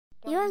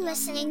You're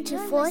listening to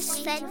Force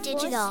Fed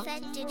Digital.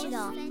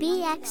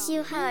 BX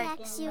you heard.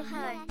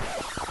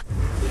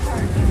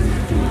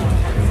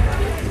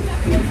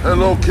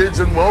 Hello kids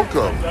and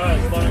welcome.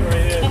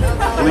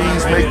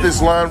 Please make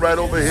this line right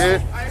over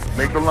here.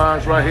 Make the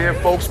lines right here,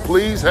 folks.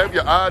 Please have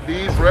your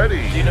IDs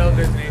ready. Do you know if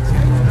there's an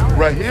ATM?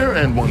 Right here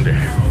and one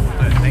there.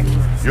 Thank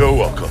you. You're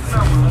welcome.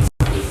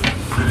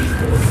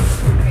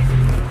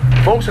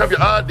 Folks, have your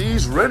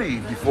IDs ready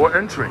before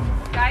entering.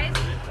 Guys,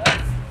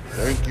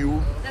 Thank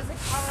you. does it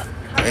cover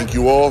Thank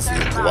you all for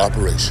your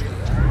cooperation.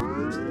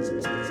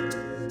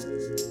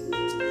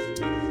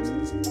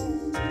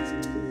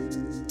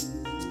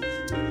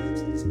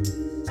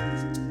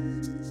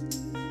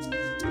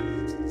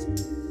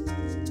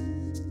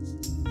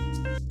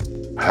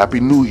 Happy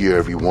New Year,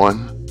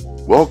 everyone.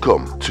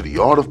 Welcome to the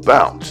Art of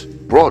Bounce,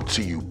 brought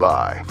to you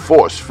by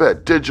Force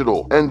Fed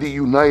Digital and the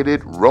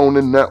United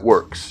Ronin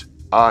Networks.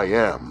 I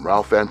am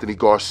Ralph Anthony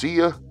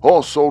Garcia,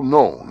 also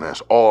known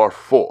as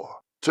R4.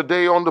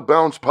 Today on the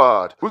Bounce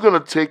Pod, we're going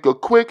to take a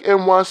quick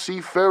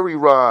NYC ferry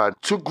ride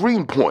to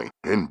Greenpoint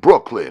in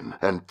Brooklyn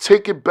and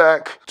take it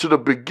back to the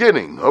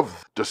beginning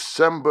of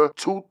December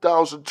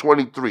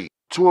 2023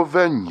 to a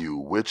venue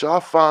which I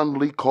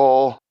fondly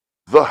call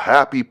the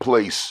Happy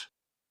Place.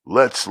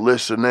 Let's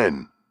listen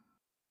in.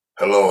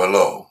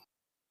 Hello.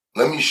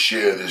 Let me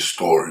share this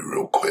story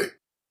real quick.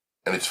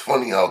 And it's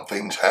funny how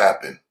things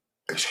happen.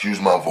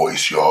 Excuse my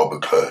voice, y'all,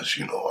 because,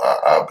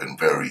 I've been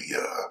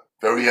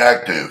very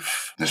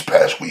active this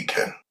past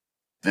weekend.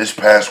 This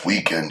past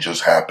weekend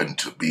just happened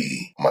to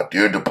be my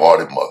dear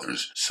departed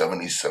mother's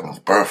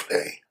 77th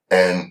birthday.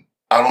 And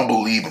I don't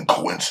believe in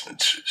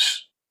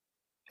coincidences.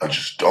 I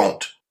just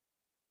don't.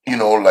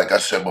 Like I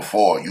said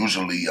before,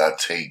 usually I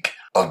take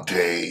a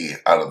day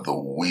out of the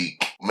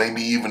week,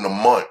 maybe even a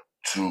month,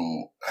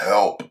 to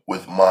help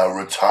with my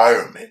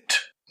retirement.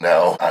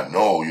 Now, I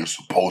know you're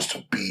supposed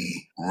to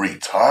be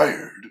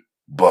retired,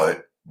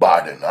 but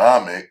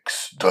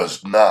Bidenomics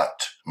does not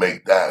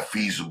make that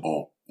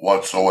feasible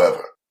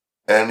whatsoever.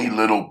 Any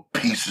little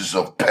pieces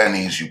of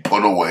pennies you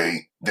put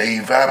away, they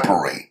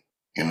evaporate,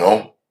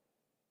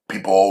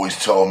 People always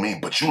tell me,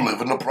 but you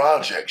live in the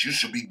projects, you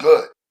should be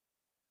good.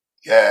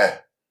 Yeah,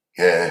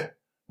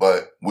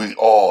 but we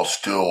all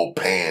still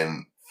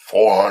paying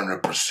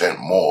 400%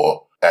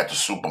 more at the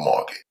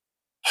supermarket.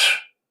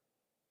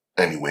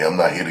 Anyway, I'm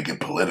not here to get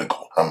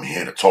political. I'm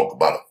here to talk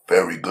about a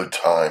very good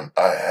time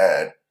I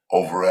had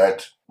over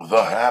at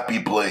the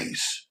Happy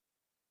Place.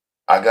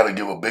 I gotta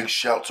give a big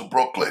shout to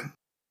Brooklyn,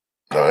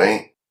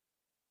 alright?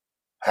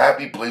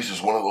 Happy Place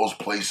is one of those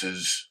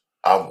places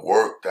I've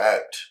worked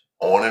at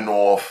on and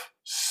off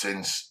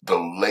since the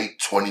late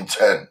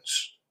 2010s.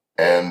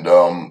 And,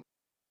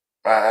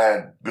 I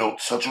had built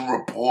such a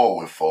rapport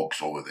with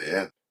folks over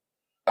there.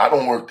 I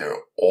don't work there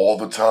all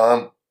the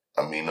time.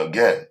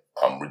 Again,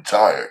 I'm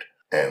retired.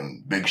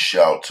 And big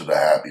shout to the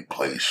Happy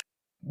Place.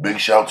 Big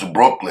shout to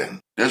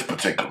Brooklyn. This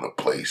particular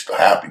place, the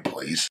Happy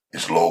Place,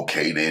 is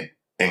located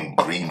in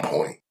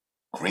Greenpoint.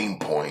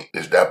 Greenpoint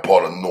is that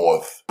part of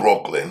North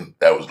Brooklyn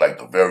that was like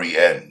the very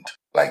end,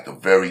 like the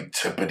very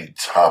tippity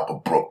top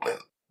of Brooklyn.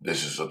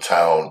 This is a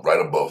town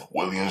right above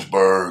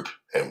Williamsburg,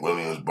 and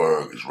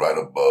Williamsburg is right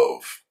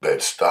above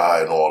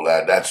Bed-Stuy and all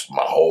that. That's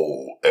my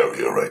whole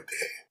area right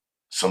there.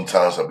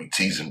 Sometimes I be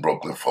teasing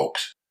Brooklyn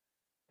folks.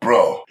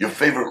 Bro, your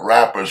favorite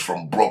rappers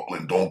from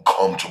Brooklyn don't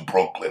come to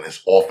Brooklyn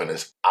as often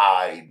as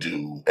I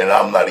do. And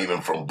I'm not even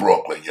from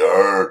Brooklyn, you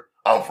heard?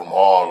 I'm from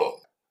Harlem.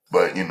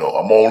 But,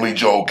 I'm only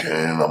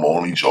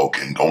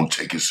joking. Don't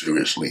take it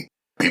seriously.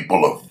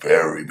 People are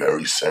very,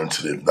 very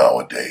sensitive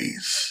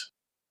nowadays.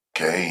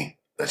 Okay?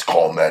 Let's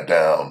calm that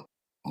down.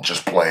 I'm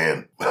just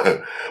playing.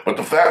 But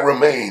the fact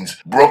remains,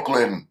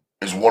 Brooklyn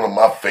is one of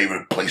my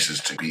favorite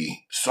places to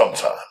be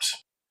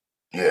sometimes.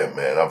 Yeah,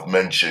 man, I've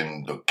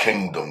mentioned the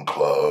Kingdom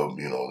Club,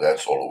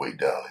 that's all the way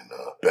down in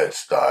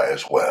Bed-Stuy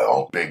as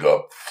well. Big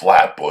up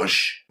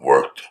Flatbush,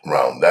 worked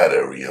around that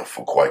area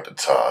for quite the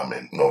time,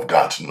 and I've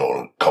got to know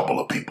a couple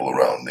of people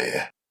around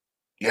there.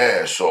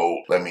 Yeah,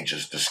 so let me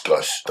just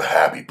discuss the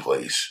Happy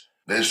Place.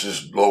 This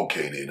is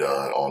located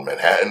on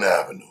Manhattan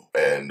Avenue,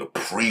 and the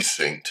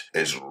precinct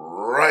is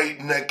right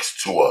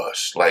next to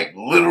us, like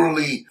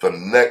literally the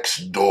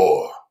next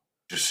door.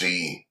 You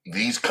see,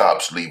 these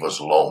cops leave us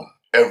alone.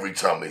 Every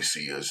time they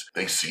see us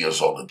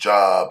on the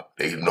job.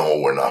 They know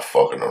we're not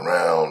fucking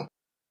around.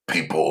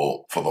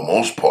 People, for the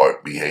most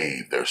part,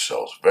 behave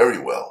themselves very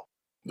well.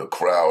 The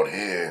crowd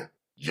here,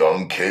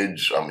 young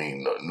kids,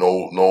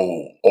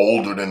 no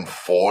older than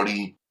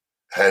 40.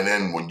 And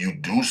then when you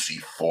do see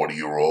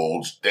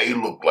 40-year-olds, they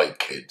look like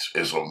kids.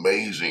 It's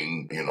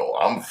amazing.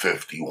 I'm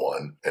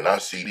 51, and I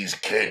see these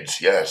kids,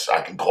 yes,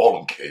 I can call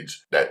them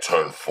kids, that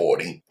turn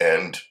 40.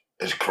 And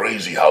it's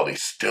crazy how they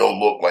still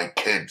look like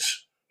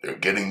kids. They're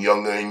getting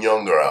younger and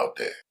younger out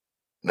there.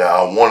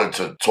 Now, I wanted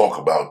to talk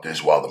about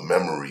this while the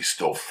memory's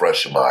still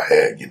fresh in my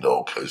head,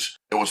 because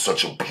it was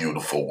such a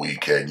beautiful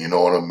weekend, you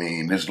know what I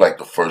mean? This is like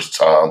the first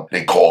time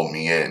they called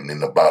me in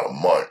about a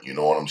month, you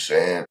know what I'm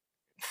saying?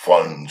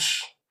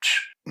 Funds,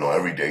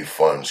 Everyday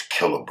fun's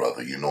killer,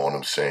 brother. You know what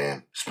I'm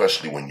saying?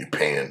 Especially when you're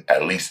paying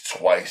at least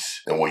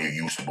twice than what you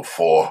used to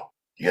before.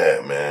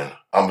 Yeah, man.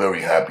 I'm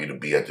very happy to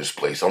be at this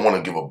place. I want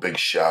to give a big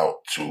shout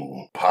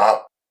to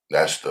Pop.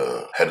 That's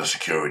the head of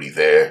security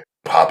there.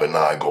 Pop and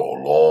I go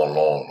a long,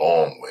 long,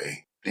 long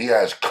way. He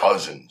has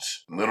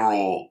cousins,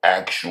 literal,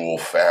 actual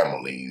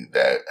family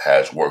that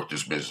has worked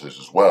this business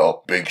as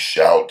well. Big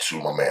shout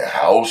to my man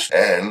House,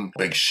 and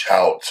big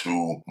shout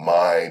to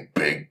my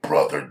big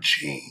brother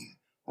Gene.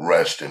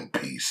 Rest in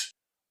peace.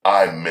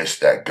 I miss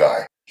that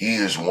guy. He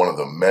is one of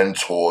the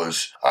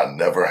mentors I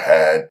never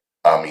had.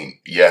 I mean,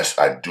 yes,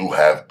 I do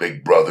have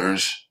big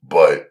brothers,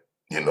 but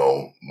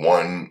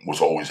one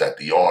was always at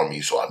the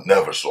army, so I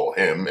never saw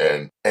him.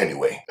 And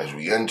anyway, as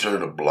we enter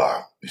the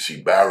block, you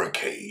see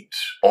barricades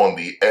on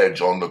the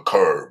edge, on the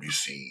curb. You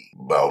see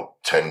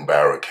about 10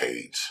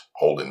 barricades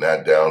holding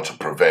that down to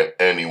prevent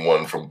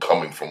anyone from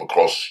coming from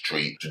across the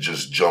street to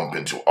just jump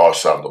into our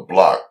side of the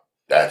block.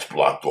 That's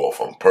blocked off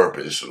on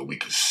purpose so that we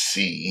can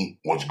see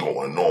what's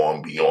going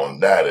on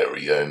beyond that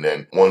area. And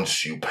then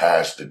once you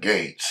pass the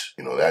gates,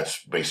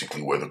 that's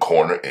basically where the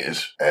corner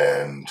is.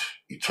 And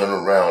you turn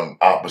around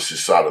opposite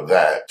side of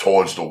that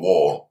towards the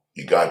wall.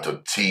 You got the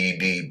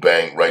TD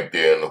Bank right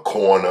there in the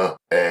corner.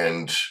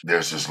 And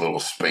there's this little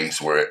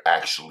space where it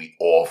actually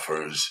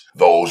offers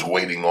those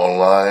waiting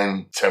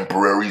online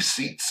temporary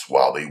seats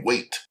while they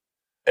wait.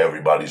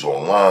 Everybody's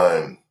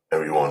online.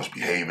 Everyone's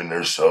behaving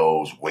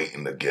themselves,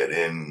 waiting to get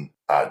in.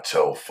 I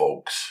tell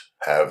folks,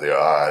 have their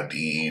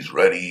IDs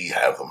ready,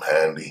 have them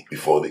handy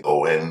before they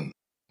go in.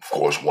 Of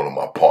course, one of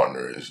my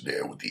partners is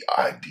there with the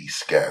ID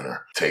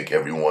scanner. Take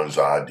everyone's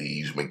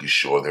IDs, making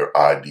sure their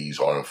IDs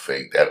aren't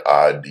fake. That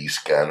ID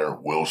scanner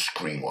will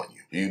scream on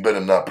you. You better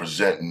not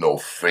present no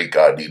fake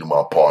ID to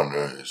my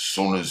partner. As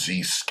soon as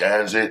he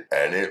scans it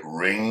and it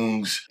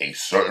rings a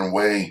certain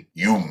way,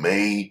 you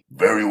may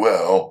very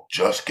well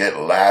just get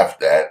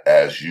laughed at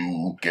as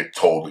you get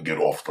told to get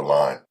off the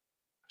line.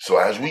 So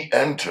as we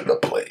enter the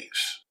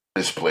place,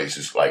 this place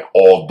is like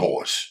all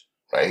doors,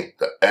 right?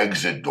 The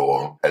exit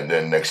door, and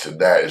then next to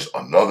that is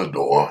another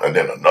door, and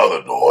then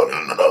another door, and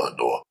then another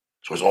door.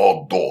 So it's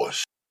all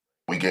doors.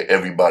 We get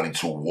everybody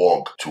to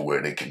walk to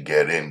where they can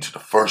get into the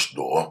first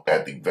door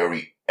at the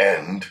very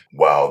end,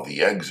 while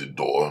the exit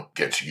door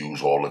gets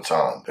used all the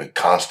time. A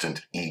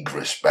constant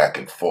egress back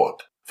and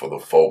forth for the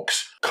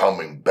folks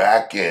coming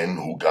back in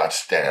who got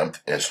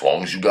stamped. As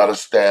long as you got a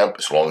stamp,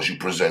 as long as you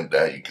present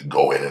that, you can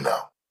go in and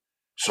out.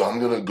 So I'm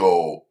going to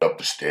go up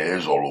the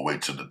stairs all the way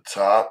to the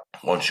top.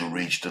 Once you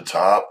reach the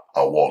top,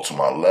 I'll walk to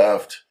my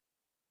left.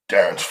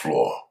 Dance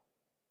floor.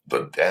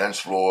 The dance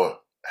floor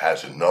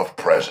has enough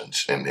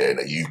presence in there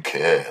that you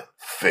can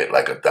fit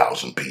like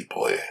 1,000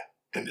 people here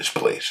in this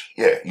place.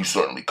 Yeah, you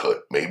certainly could.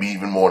 Maybe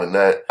even more than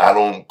that. I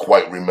don't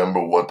quite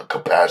remember what the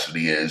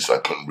capacity is. I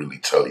couldn't really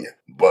tell you.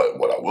 But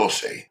what I will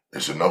say,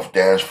 there's enough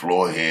dance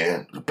floor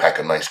here to pack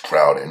a nice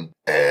crowd in.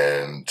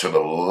 And to the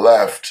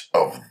left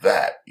of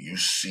that, you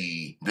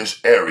see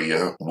this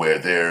area where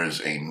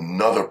there's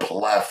another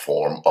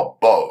platform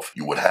above.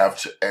 You would have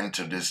to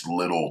enter this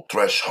little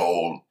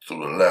threshold to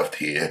the left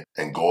here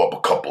and go up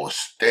a couple of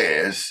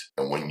stairs.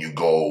 And when you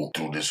go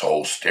through this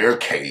whole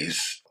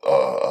staircase,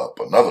 up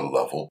another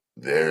level,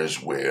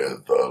 there's where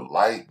the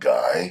light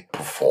guy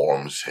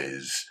performs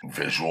his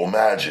visual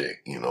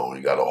magic. He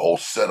got a whole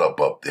setup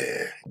up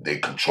there. They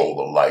control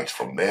the lights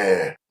from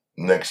there.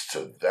 Next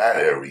to that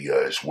area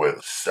is where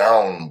the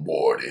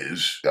soundboard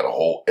is. Got a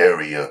whole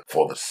area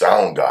for the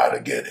sound guy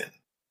to get in.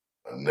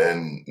 And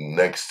then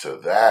next to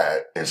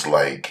that is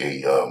like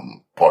a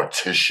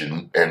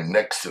partition. And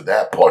next to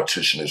that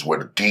partition is where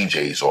the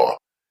DJs are.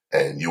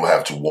 And you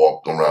have to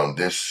walk around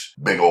this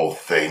big old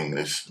thing,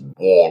 this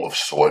wall of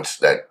sorts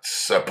that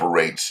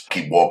separates,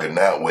 keep walking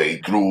that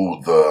way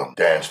through the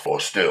dance floor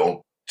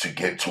still to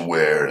get to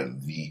where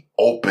the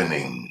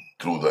opening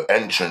through the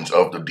entrance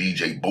of the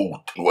DJ booth,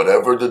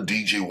 whatever the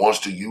DJ wants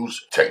to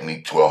use,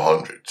 Technique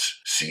 1200s,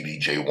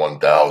 CDJ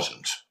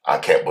 1000s. I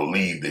can't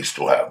believe they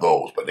still have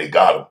those, but they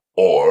got them.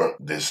 Or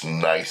this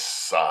nice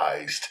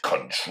sized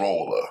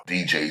controller.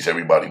 DJs,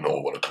 everybody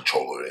knows what a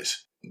controller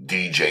is.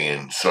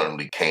 DJing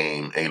certainly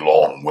came a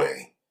long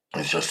way.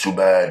 It's just too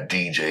bad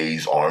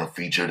DJs aren't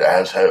featured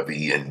as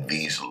heavy in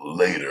these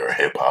later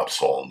hip-hop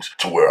songs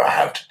to where I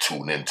have to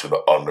tune into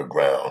the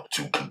underground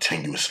to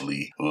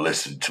continuously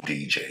listen to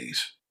DJs.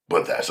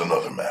 But that's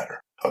another matter.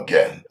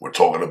 Again, we're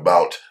talking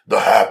about the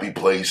happy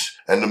place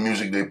and the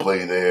music they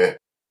play there.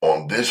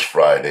 On this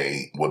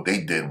Friday, what they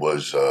did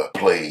was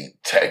play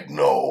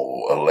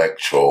techno,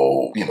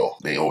 electro.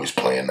 They always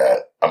playing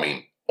that.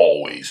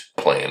 Always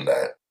playing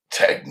that.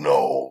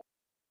 Techno.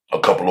 A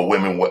couple of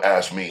women would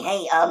ask me,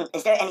 hey,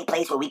 is there any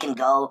place where we can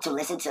go to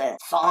listen to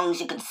songs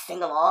you can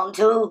sing along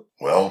to?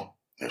 Well,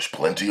 there's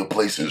plenty of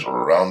places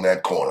around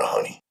that corner,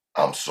 honey.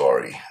 I'm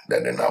sorry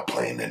that they're not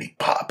playing any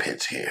pop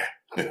hits here.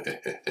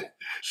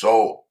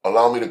 So,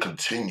 allow me to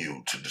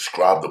continue to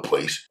describe the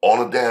place.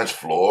 On a dance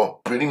floor,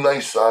 pretty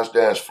nice sized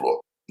dance floor.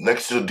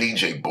 Next to the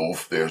DJ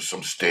booth, there's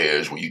some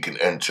stairs where you can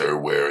enter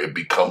where it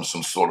becomes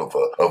some sort of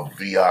a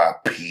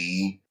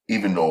VIP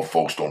Even though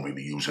folks don't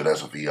really use it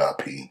as a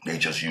VIP, they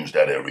just use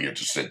that area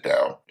to sit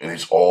down. And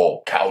it's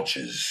all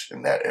couches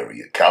in that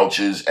area.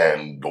 Couches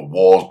and the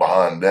walls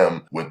behind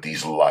them with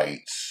these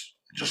lights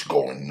just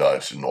going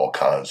nuts in all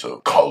kinds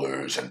of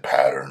colors and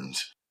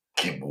patterns.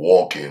 Keep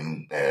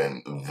walking,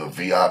 and the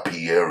VIP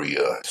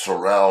area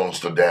surrounds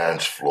the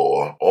dance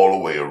floor all the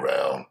way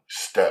around.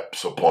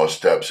 Steps upon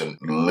steps and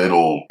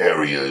little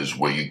areas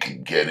where you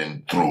can get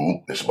in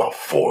through. There's about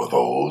 4 of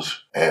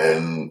those.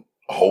 And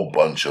a whole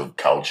bunch of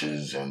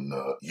couches, and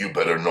you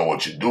better know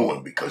what you're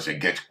doing because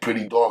it gets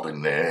pretty dark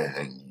in there,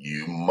 and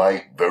you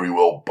might very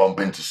well bump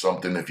into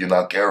something if you're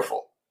not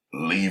careful.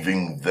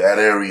 Leaving that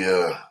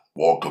area,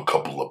 walk a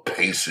couple of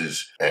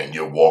paces, and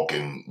you're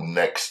walking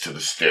next to the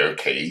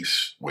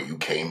staircase where you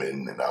came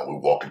in, and now we're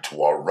walking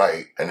to our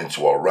right, and then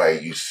to our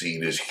right, you see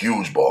this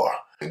huge bar.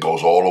 It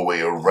goes all the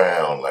way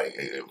around, like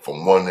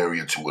from one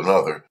area to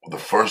another. The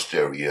first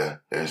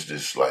area, there's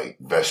this like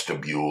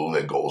vestibule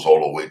that goes all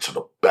the way to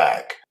the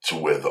back to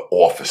where the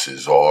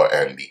offices are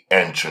and the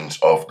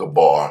entrance of the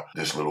bar.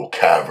 This little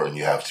cavern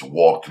you have to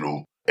walk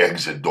through.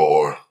 Exit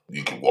door.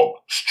 You can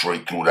walk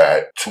straight through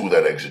that to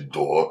that exit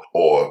door,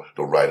 or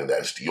the right of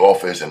that is the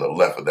office and the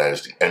left of that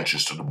is the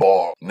entrance to the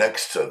bar.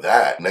 Next to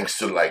that,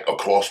 like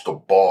across the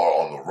bar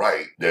on the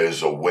right,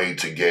 there's a way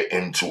to get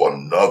into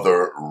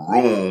another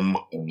room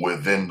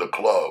within the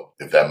club,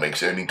 if that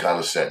makes any kind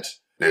of sense.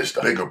 There's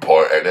the bigger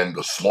part, and then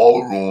the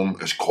smaller room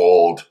is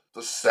called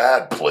the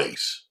sad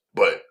place.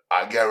 But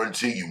I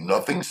guarantee you,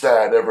 nothing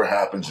sad ever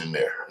happens in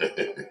there.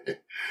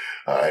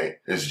 Alright,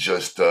 it's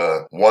just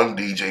one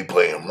DJ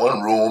playing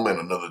one room and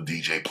another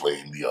DJ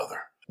playing the other.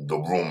 The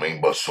room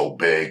ain't but so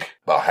big,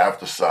 about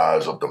half the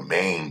size of the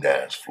main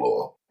dance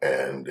floor.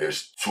 And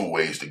there's 2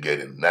 ways to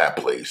get in that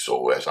place.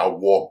 So as I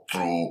walk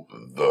through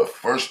the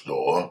first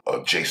door,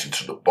 adjacent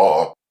to the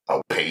bar,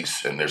 I'll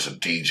pace, and there's a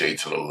DJ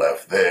to the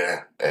left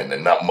there, and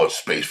then not much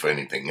space for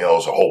anything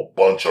else. A whole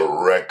bunch of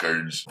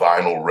records,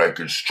 vinyl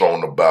records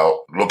strewn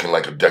about, looking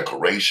like a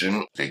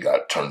decoration. They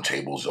got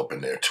turntables up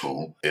in there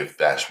too, if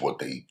that's what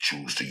they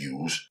choose to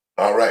use.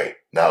 All right,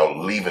 now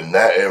leaving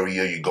that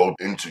area, you go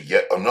into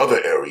yet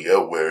another area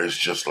where it's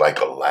just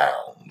like a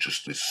lounge,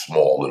 just this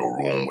small little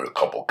room with a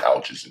couple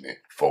couches in it.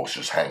 Folks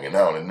just hanging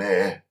out in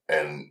there,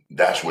 and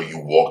that's where you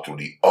walk through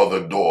the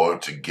other door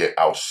to get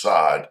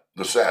outside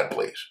the sad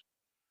place.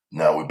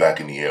 Now we're back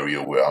in the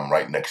area where I'm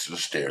right next to the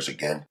stairs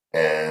again,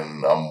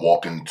 and I'm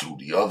walking to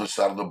the other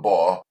side of the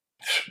bar.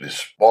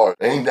 This bar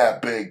ain't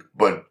that big,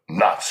 but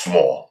not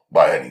small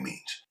by any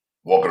means.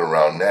 Walking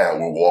around now,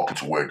 we're walking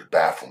to where the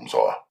bathrooms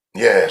are.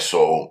 Yeah,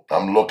 so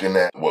I'm looking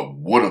at what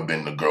would have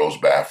been the girls'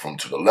 bathroom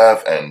to the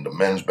left and the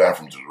men's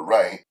bathroom to the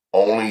right,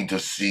 only to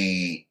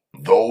see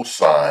those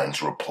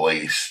signs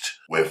replaced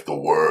with the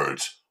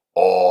words,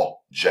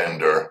 all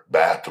gender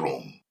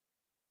bathroom.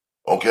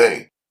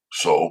 Okay,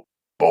 so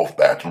both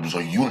bathrooms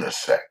are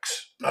unisex,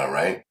 all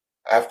right?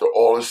 After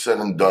all is said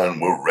and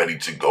done, we're ready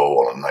to go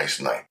on a nice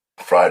night.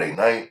 Friday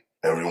night,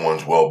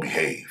 everyone's well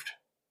behaved.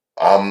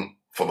 I'm,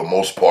 for the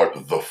most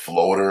part, the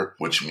floater,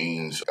 which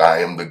means I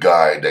am the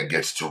guy that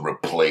gets to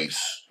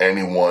replace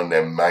anyone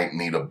that might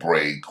need a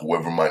break,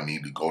 whoever might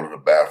need to go to the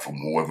bathroom,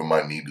 whoever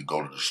might need to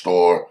go to the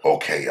store.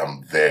 Okay,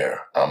 I'm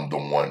there. I'm the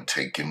one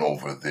taking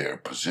over their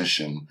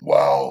position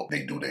while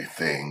they do their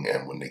thing.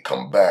 And when they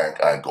come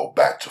back, I go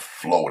back to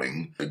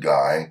floating, the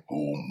guy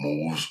who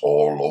moves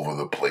all over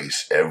the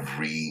place,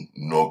 every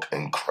nook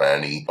and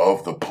cranny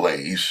of the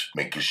place,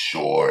 making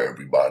sure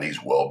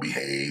everybody's well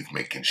behaved,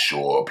 making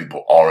sure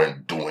people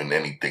aren't doing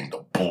anything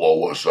to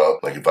blow us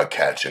up. Like if I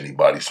catch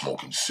anybody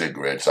smoking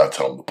cigarettes, I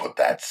tell them to put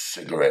that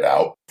cigarette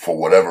out. For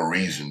whatever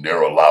reason,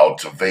 they're allowed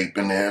to vape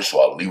in there, so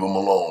I'll leave them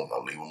alone.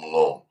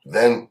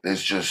 Then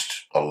there's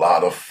just a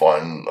lot of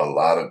fun, a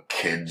lot of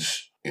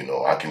kids. You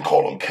know, I can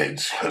call them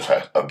kids because,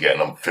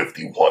 again, I'm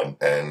 51,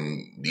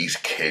 and these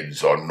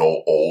kids are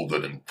no older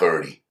than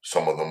 30.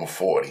 Some of them are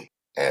 40.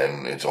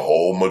 And it's a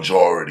whole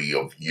majority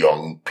of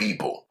young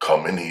people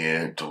coming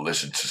here to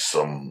listen to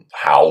some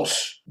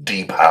house,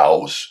 deep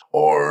house,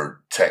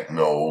 or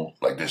techno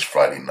like this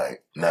Friday night.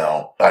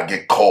 Now, I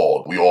get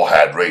called. We all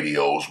had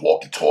radios,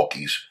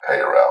 walkie-talkies.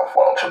 Hey, Ralph,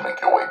 why don't you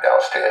make your way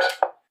downstairs?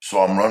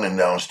 So I'm running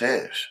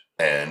downstairs,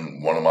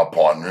 and one of my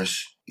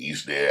partners,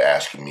 he's there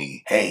asking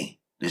me, hey,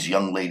 this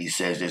young lady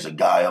says there's a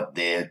guy up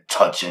there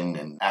touching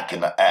and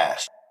acting an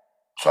ass.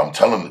 So I'm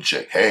telling the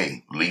chick,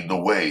 hey, lead the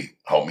way.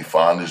 Help me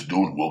find this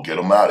dude. We'll get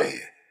him out of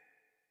here.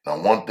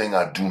 Now, one thing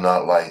I do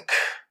not like,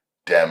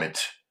 damn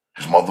it,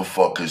 is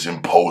motherfuckers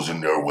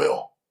imposing their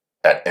will.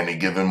 At any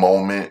given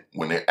moment,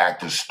 when they're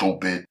acting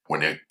stupid,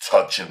 when they're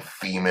touching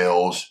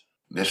females,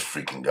 this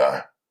freaking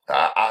guy,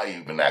 I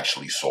even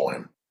actually saw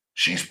him.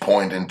 She's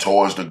pointing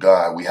towards the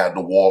guy. We had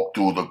to walk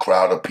through the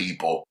crowd of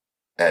people,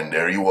 and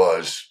there he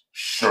was,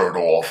 shirt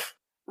off.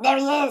 There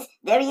he is.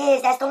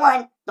 That's the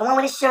one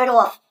with his shirt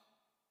off.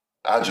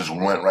 I just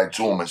went right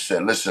to him and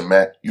said, listen,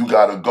 man, you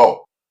gotta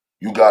go.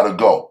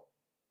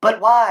 But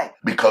why?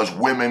 Because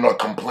women are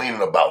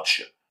complaining about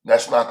you.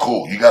 That's not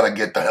cool. You gotta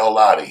get the hell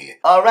out of here.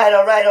 All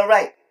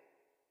right.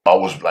 I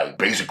was like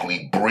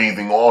basically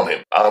breathing on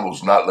him. I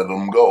was not letting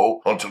him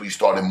go until he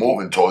started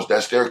moving towards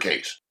that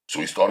staircase. So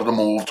he started to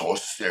move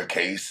towards the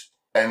staircase.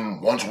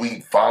 And once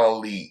we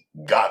finally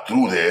got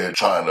through there,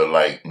 trying to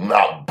like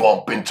not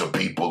bump into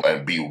people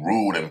and be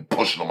rude and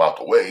pushing them out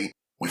the way,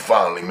 we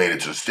finally made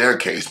it to the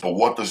staircase. But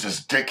what does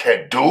this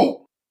dickhead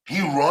do? He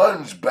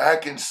runs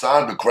back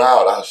inside the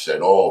crowd. I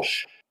said, oh,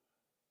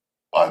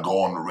 I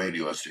go on the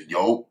radio. I said,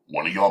 yo,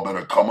 one of y'all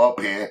better come up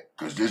here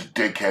because this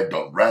dickhead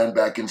done ran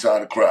back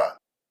inside the crowd.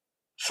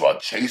 So I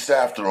chased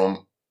after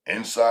him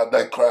inside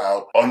that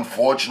crowd,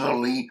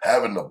 unfortunately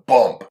having to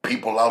bump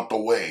people out the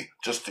way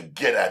just to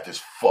get at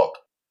this fuck.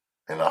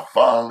 And I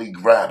finally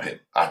grabbed him.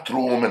 I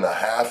threw him in a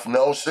half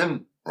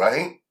Nelson,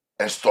 right?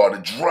 And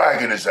started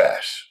dragging his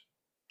ass.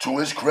 To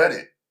his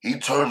credit, he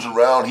turns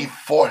around, he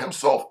fought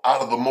himself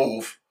out of the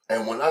move.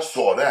 And when I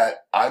saw that,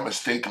 I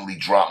mistakenly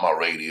dropped my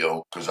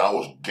radio because I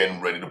was getting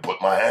ready to put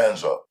my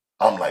hands up.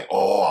 I'm like,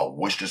 oh, I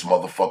wish this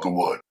motherfucker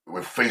would.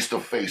 We're face to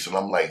face, and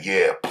I'm like,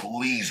 yeah,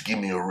 please give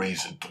me a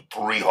reason to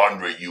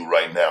 300 you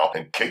right now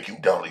and kick you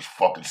down these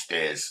fucking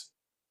stairs.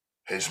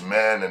 His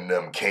man and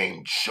them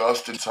came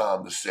just in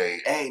time to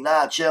say, Hey,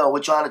 nah, chill. We're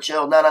trying to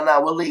chill. Nah.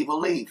 We'll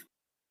leave.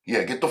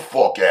 yeah, get the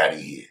fuck out of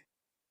here.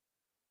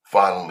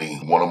 Finally,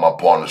 one of my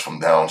partners from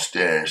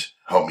downstairs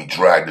helped me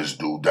drag this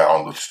dude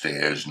down the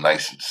stairs,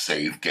 nice and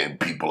safe, getting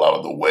people out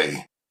of the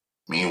way.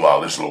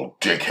 Meanwhile, this little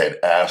dickhead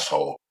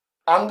asshole,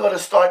 I'm gonna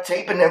start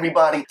taping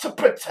everybody to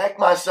protect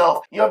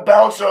myself. Your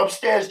bouncer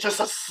upstairs just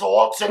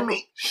assaulted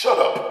me. Shut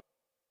up.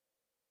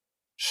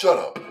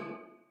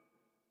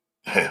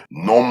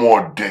 No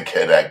more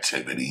dickhead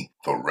activity.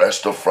 The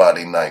rest of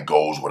Friday night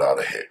goes without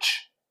a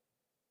hitch.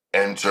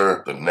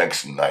 Enter the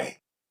next night.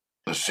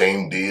 The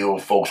same deal,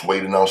 folks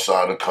waiting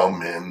outside to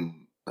come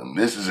in. And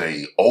this is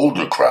a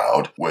older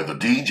crowd where the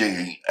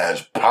DJ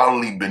has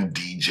probably been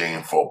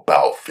DJing for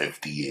about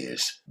 50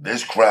 years.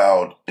 This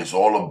crowd is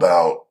all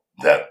about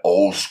that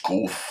old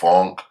school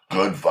funk,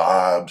 good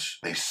vibes.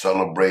 They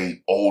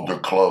celebrate older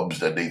clubs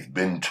that they've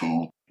been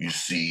to. You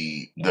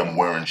see them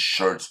wearing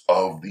shirts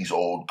of these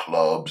old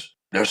clubs.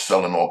 They're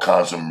selling all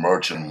kinds of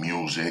merch and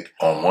music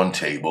on one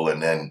table, and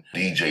then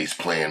DJs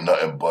playing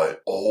nothing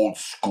but old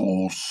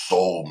school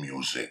soul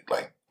music,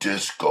 like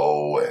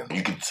disco, and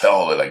you can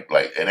tell that like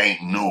it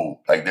ain't new.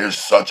 Like there's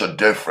such a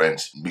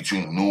difference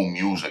between new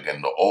music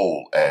and the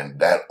old, and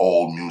that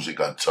old music,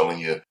 I'm telling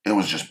you, it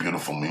was just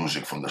beautiful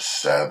music from the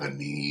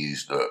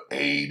 70s, the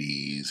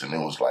 80s, and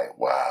it was like,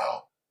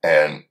 wow.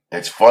 And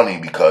it's funny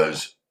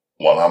because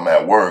while I'm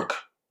at work,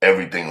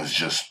 everything is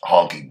just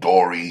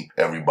honky-dory.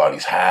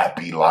 Everybody's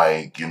happy,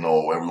 like, you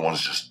know,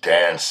 everyone's just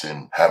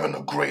dancing, having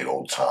a great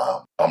old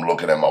time. I'm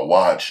looking at my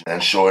watch,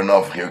 and sure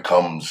enough, here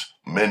comes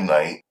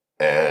midnight,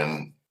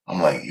 and I'm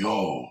like,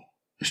 yo,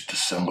 it's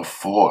December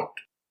 4th.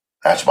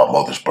 That's my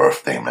mother's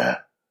birthday, man.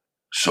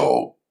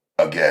 So,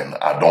 again,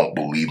 I don't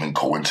believe in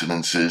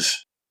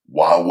coincidences.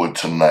 Why would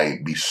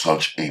tonight be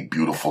such a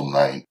beautiful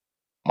night?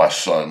 My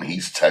son,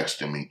 he's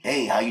texting me.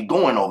 Hey, how you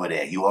doing over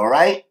there? You all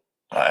right?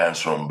 I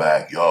answer him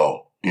back,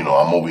 yo, you know,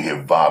 I'm over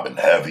here vibing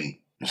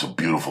heavy. There's a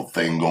beautiful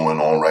thing going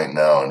on right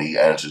now. And he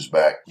answers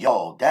back,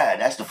 yo, Dad,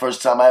 that's the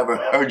first time I ever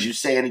heard you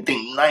say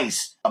anything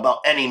nice about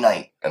any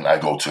night. And I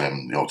go to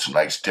him, yo,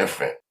 tonight's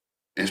different.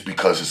 It's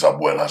because it's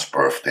Abuela's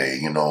birthday,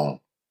 you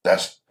know.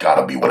 That's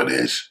gotta be what it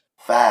is.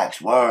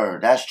 Facts,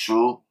 word, that's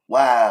true.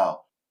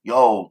 Wow.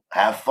 Yo,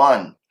 have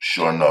fun.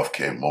 Sure enough,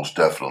 kid, most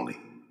definitely.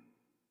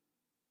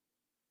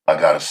 I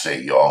gotta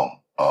say, y'all,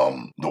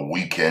 the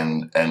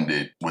weekend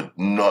ended with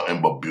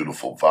nothing but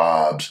beautiful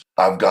vibes.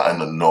 I've gotten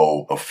to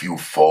know a few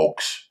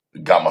folks.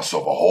 Got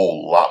myself a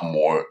whole lot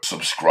more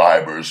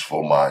subscribers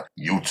for my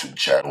YouTube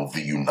channel,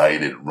 The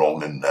United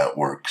Ronin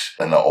Networks.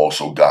 And I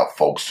also got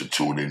folks to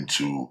tune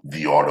into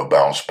the Art of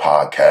Bounce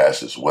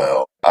podcast as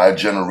well. I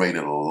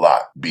generated a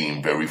lot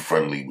being very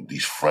friendly with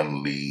these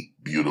friendly,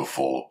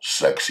 beautiful,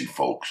 sexy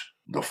folks.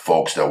 The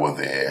folks that were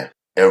there.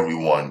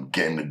 Everyone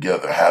getting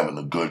together, having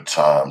a good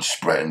time,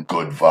 spreading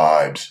good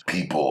vibes.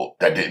 People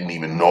that didn't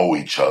even know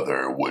each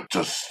other would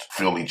just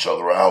fill each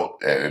other out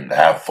and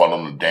have fun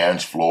on the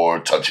dance floor,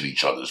 touching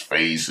each other's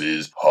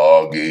faces,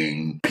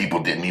 hugging.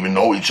 People didn't even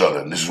know each other,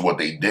 and this is what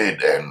they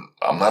did. And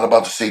I'm not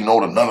about to say no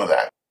to none of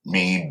that.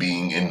 Me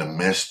being in the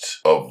midst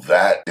of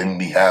that, in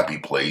the happy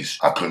place,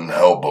 I couldn't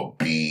help but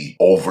be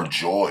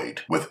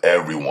overjoyed with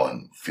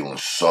everyone feeling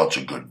such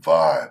a good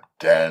vibe,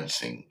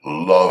 dancing,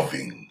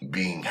 loving,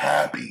 being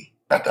happy.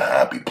 At the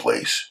happy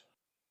place.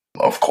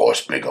 Of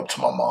course, big up to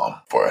my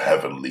mom for her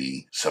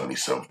heavenly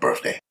 77th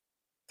birthday.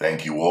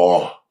 Thank you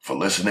all for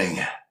listening.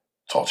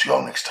 Talk to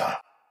y'all next time.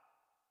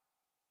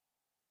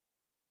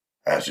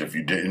 As if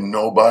you didn't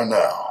know by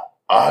now,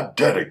 I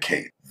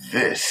dedicate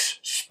this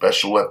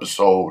special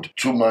episode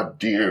to my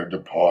dear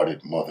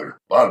departed mother,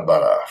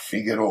 Barbara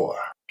Figueroa,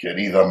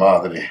 querida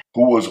madre,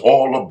 who was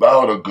all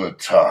about a good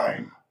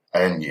time.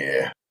 And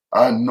yeah,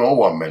 I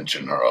know I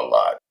mention her a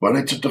lot, but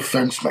it's a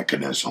defense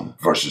mechanism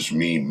versus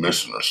me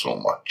missing her so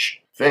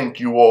much.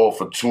 Thank you all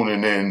for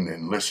tuning in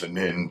and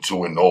listening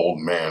to an old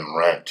man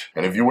rant.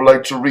 And if you would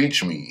like to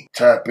reach me,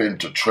 tap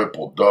into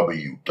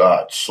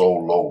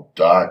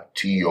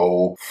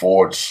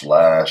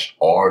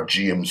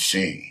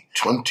www.solo.to/RGMC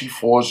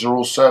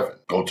 2407.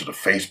 Go to the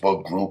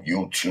Facebook group,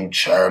 YouTube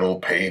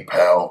channel,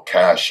 PayPal,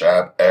 Cash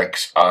App,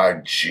 X,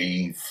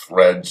 IG,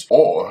 Threads,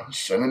 or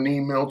send an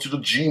email to the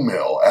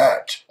Gmail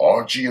at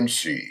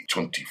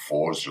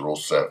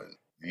RGMC2407.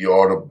 The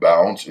Art of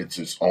Bounce, it's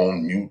its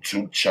own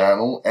YouTube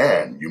channel,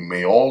 and you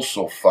may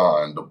also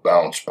find the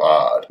Bounce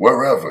Pod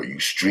wherever you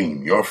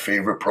stream your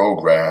favorite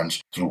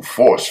programs through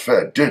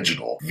Force-Fed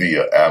Digital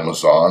via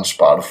Amazon,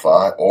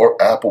 Spotify,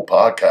 or Apple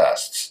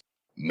Podcasts.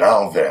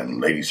 Now then,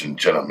 ladies and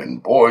gentlemen,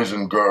 boys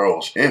and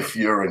girls, if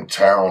you're in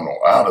town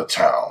or out of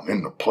town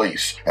in the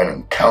place and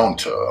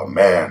encounter a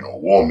man or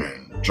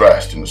woman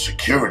dressed in a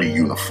security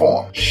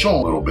uniform, show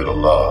a little bit of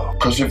love.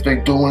 Because if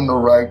they're doing the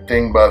right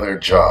thing by their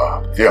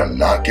job, they're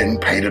not getting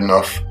paid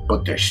enough,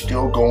 but they're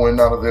still going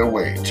out of their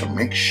way to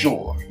make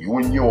sure you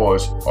and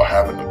yours are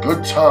having a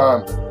good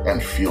time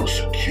and feel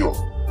secure.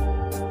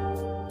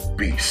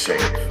 Be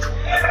safe.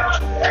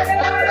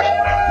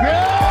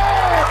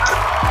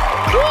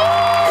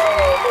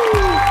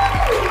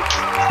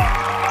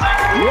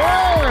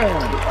 Yeah!